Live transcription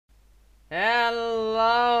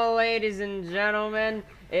Hello, ladies and gentlemen.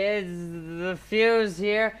 It's the Fuse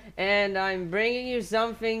here, and I'm bringing you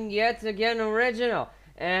something yet again original.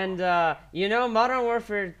 And Modern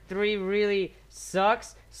Warfare 3 really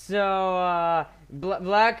sucks. So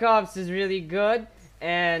Black Ops is really good.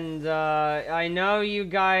 And I know you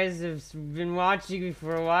guys have been watching me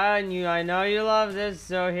for a while, and I know you love this.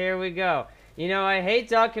 So here we go. I hate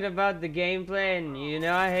talking about the gameplay, and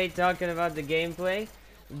I hate talking about the gameplay.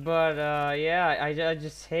 But, yeah, I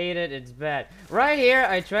just hate it. It's bad. Right here,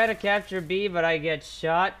 I try to capture B, but I get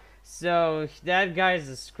shot. So, that guy's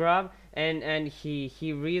a scrub, and he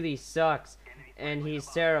really sucks. And he's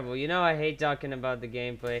terrible. I hate talking about the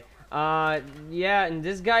gameplay. Yeah, and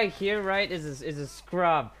this guy here, right, is a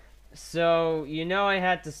scrub. So, I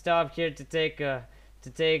had to stop here to take a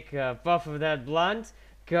puff of that blunt.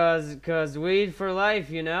 Cause weed for life,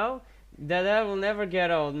 that will never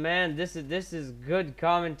get old, man. This is good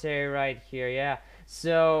commentary right here, yeah.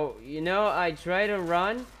 So I try to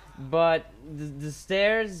run, but the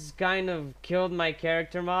stairs kind of killed my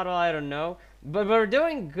character model. I don't know, but we're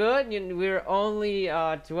doing good. We're only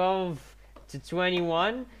 12 to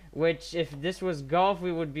 21, which if this was golf,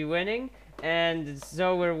 we would be winning, and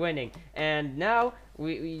so we're winning. And now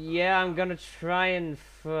yeah, I'm gonna try and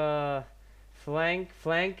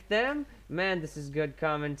flank them. Man, this is good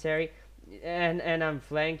commentary. And I'm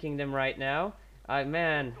flanking them right now.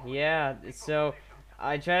 Man, yeah. So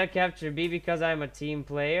I try to capture B because I'm a team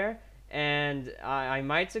player, and I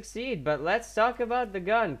might succeed. But let's talk about the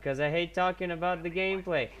gun, because I hate talking about the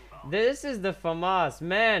gameplay. This is the FAMAS.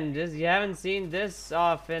 Man, you haven't seen this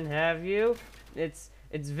often, have you? It's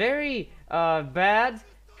very bad,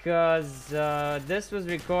 because this was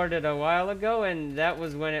recorded a while ago, and that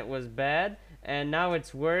was when it was bad. And now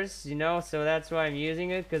it's worse, so that's why I'm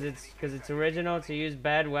using it, because it's original to use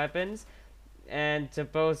bad weapons and to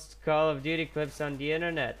post Call of Duty clips on the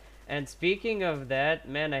internet. And speaking of that,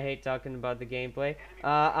 man, I hate talking about the gameplay.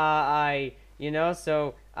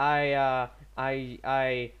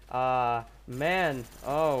 Man,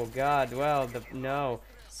 oh god, well,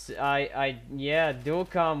 yeah, dual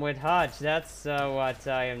com with Hutch, that's what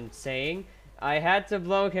I am saying. I had to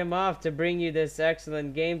blow him off to bring you this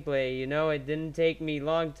excellent gameplay. It didn't take me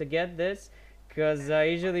long to get this, because I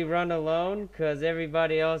usually run alone, because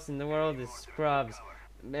everybody else in the world is scrubs.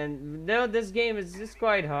 And this game is just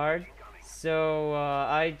quite hard. So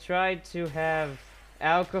I tried to have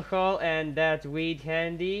alcohol and that weed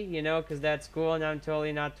handy, because that's cool, and I'm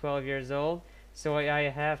totally not 12 years old. So I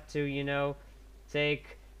have to, take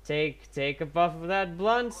a puff of that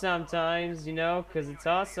blunt sometimes, because it's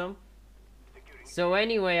awesome. So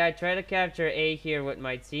anyway, I try to capture A here with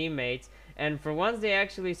my teammates, and for once they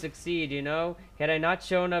actually succeed, Had I not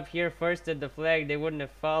shown up here first at the flag, they wouldn't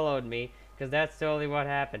have followed me, because that's totally what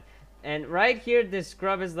happened. And right here, this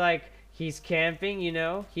scrub is like, he's camping,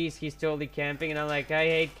 He's totally camping, and I'm like, I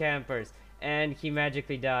hate campers. And he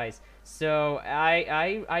magically dies. So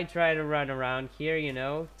I try to run around here,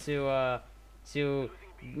 to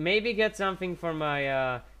maybe get something for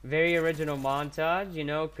my very original montage,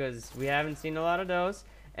 because we haven't seen a lot of those,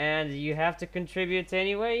 and you have to contribute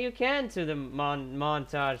any way you can to the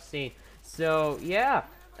montage scene. So yeah,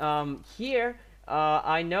 here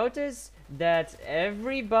I notice that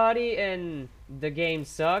everybody in the game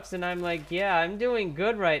sucks, and I'm like, yeah, I'm doing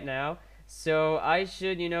good right now, so I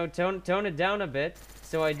should, tone it down a bit,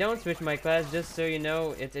 so I don't switch my class, just so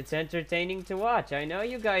it's entertaining to watch. I know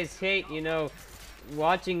you guys hate,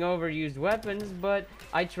 watching overused weapons, but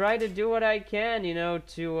I try to do what I can,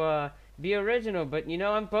 to be original. But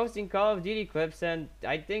I'm posting Call of Duty clips, and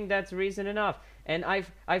I think that's reason enough. And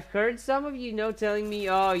I've heard some of you telling me,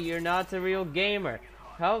 oh, you're not a real gamer.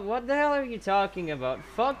 What the hell are you talking about?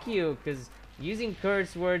 Fuck you, because using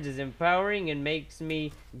curse words is empowering and makes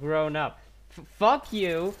me grown up. Fuck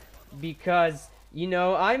you, because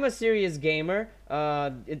I'm a serious gamer.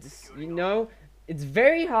 It's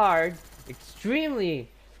very hard, extremely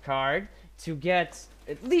hard, to get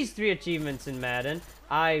at least 3 achievements in Madden.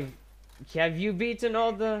 Have you beaten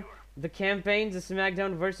all the campaigns of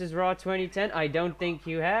SmackDown vs. Raw 2010? I don't think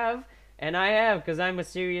you have, and I have, because I'm a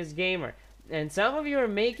serious gamer. And some of you are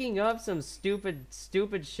making up some stupid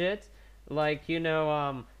shit, like, there's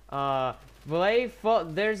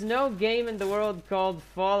no game in the world called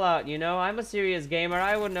Fallout, I'm a serious gamer.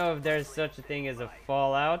 I would know if there's such a thing as a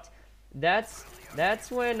Fallout. That's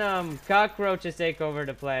when cockroaches take over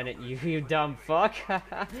the planet, you dumb fuck.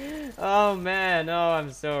 Oh man, oh,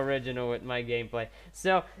 I'm so original with my gameplay.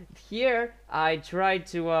 So here I tried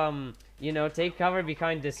to take cover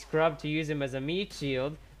behind this scrub to use him as a meat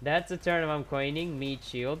shield. That's the term I'm coining, meat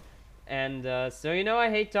shield. And so I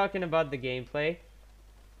hate talking about the gameplay.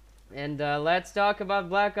 And let's talk about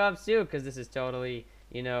Black Ops 2, because this is totally,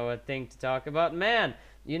 a thing to talk about. Man,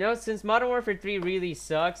 since Modern Warfare 3 really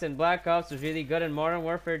sucks and Black Ops was really good and Modern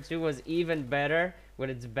Warfare 2 was even better with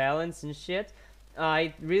its balance and shit,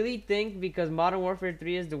 I really think because Modern Warfare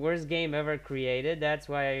 3 is the worst game ever created, that's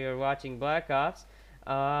why you're watching Black Ops,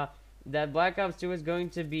 that Black Ops 2 is going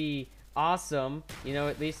to be awesome,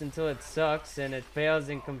 at least until it sucks and it fails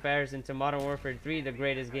in comparison to Modern Warfare 3, the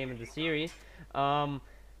greatest game in the series.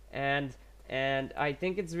 And I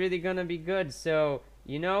think it's really gonna be good. So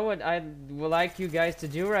what I would like you guys to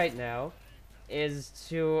do right now is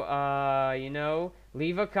to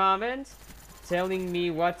leave a comment telling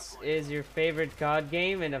me what is your favorite COD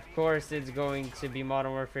game, and of course it's going to be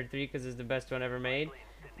Modern Warfare 3 because it's the best one ever made,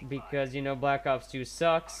 because Black Ops 2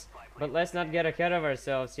 sucks. But let's not get ahead of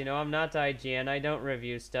ourselves. I'm not IGN, I don't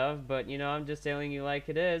review stuff, but I'm just telling you like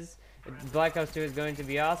it is. Black Ops 2 is going to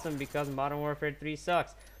be awesome because Modern Warfare 3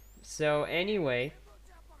 sucks. So anyway,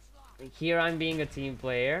 here I'm being a team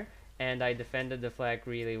player, and I defended the flag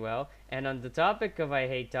really well. And on the topic of I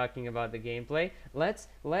hate talking about the gameplay, let's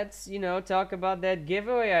talk about that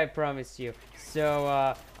giveaway I promised you.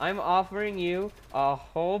 So I'm offering you a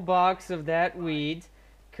whole box of that weed,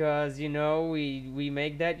 cause we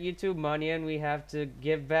make that YouTube money and we have to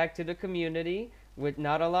give back to the community with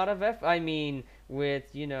not a lot of with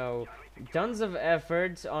tons of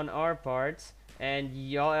efforts on our parts.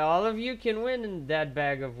 And all of you can win that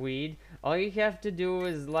bag of weed. All you have to do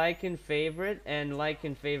is like and favorite, and like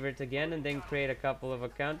and favorite again, and then create a couple of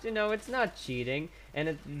accounts. It's not cheating, and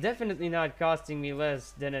it's definitely not costing me less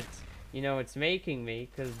than it's making me,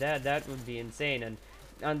 because that would be insane.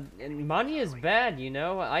 And money is bad,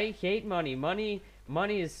 I hate money. Money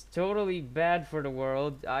is totally bad for the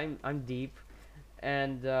world. I'm deep.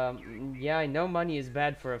 And yeah, I know money is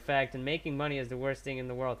bad for a fact, and making money is the worst thing in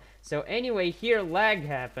the world. So anyway, here lag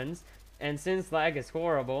happens, and since lag is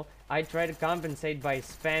horrible, I try to compensate by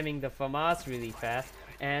spamming the FAMAS really fast,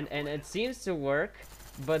 and it seems to work.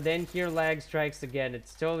 But then here lag strikes again.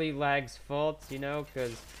 It's totally lag's fault,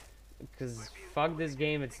 because fuck this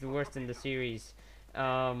game, it's the worst in the series.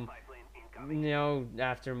 After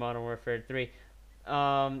Modern Warfare 3.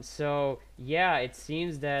 So yeah, it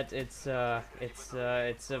seems that it's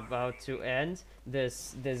about to end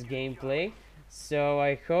this gameplay. So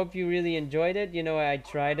I hope you really enjoyed it. I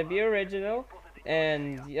try to be original,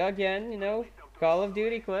 and again, Call of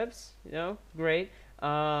Duty clips, great.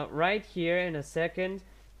 Right here in a second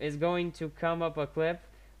is going to come up a clip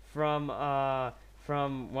from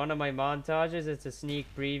one of my montages. It's a sneak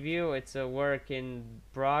preview. It's a work in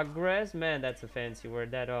progress. Man, that's a fancy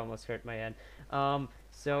word. That almost hurt my head.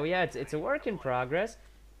 So yeah, it's a work in progress,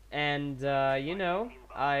 and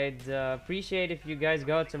I'd appreciate if you guys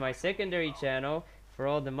go to my secondary channel for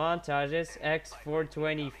all the montages.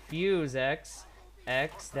 X420 Fuse X,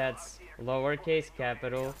 that's lowercase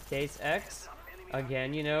capital case X.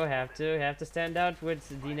 Again, have to stand out with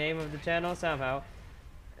the name of the channel somehow.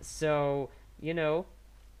 So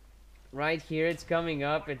right here it's coming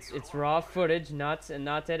up. It's raw footage, not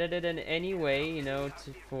edited in any way,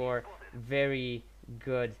 for very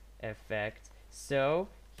good effect. So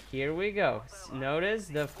here we go. Notice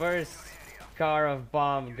the first car of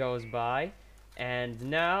bomb goes by, and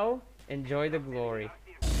now enjoy the glory.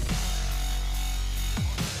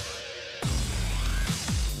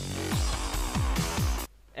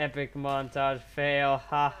 Epic montage fail,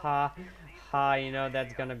 haha. Ha,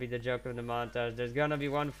 that's gonna be the joke of the montage. There's gonna be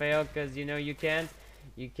one fail, because you can't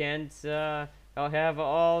I'll have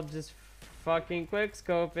all just fucking quick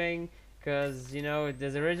scoping, because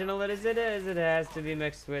as original as it is, it has to be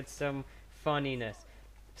mixed with some funniness.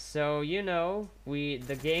 So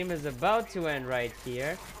the game is about to end right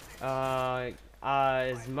here.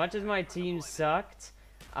 As much as my team sucked,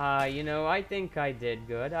 I think I did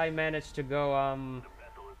good. I managed to go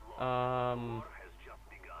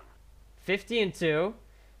 50-2.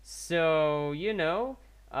 So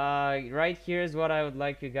right here is what I would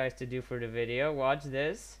like you guys to do for the video. Watch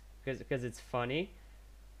this, because it's funny.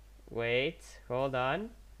 Wait, hold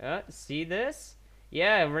on. See this?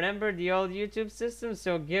 Yeah, remember the old YouTube system?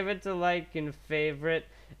 So give it a like and favorite,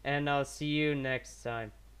 and I'll see you next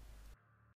time.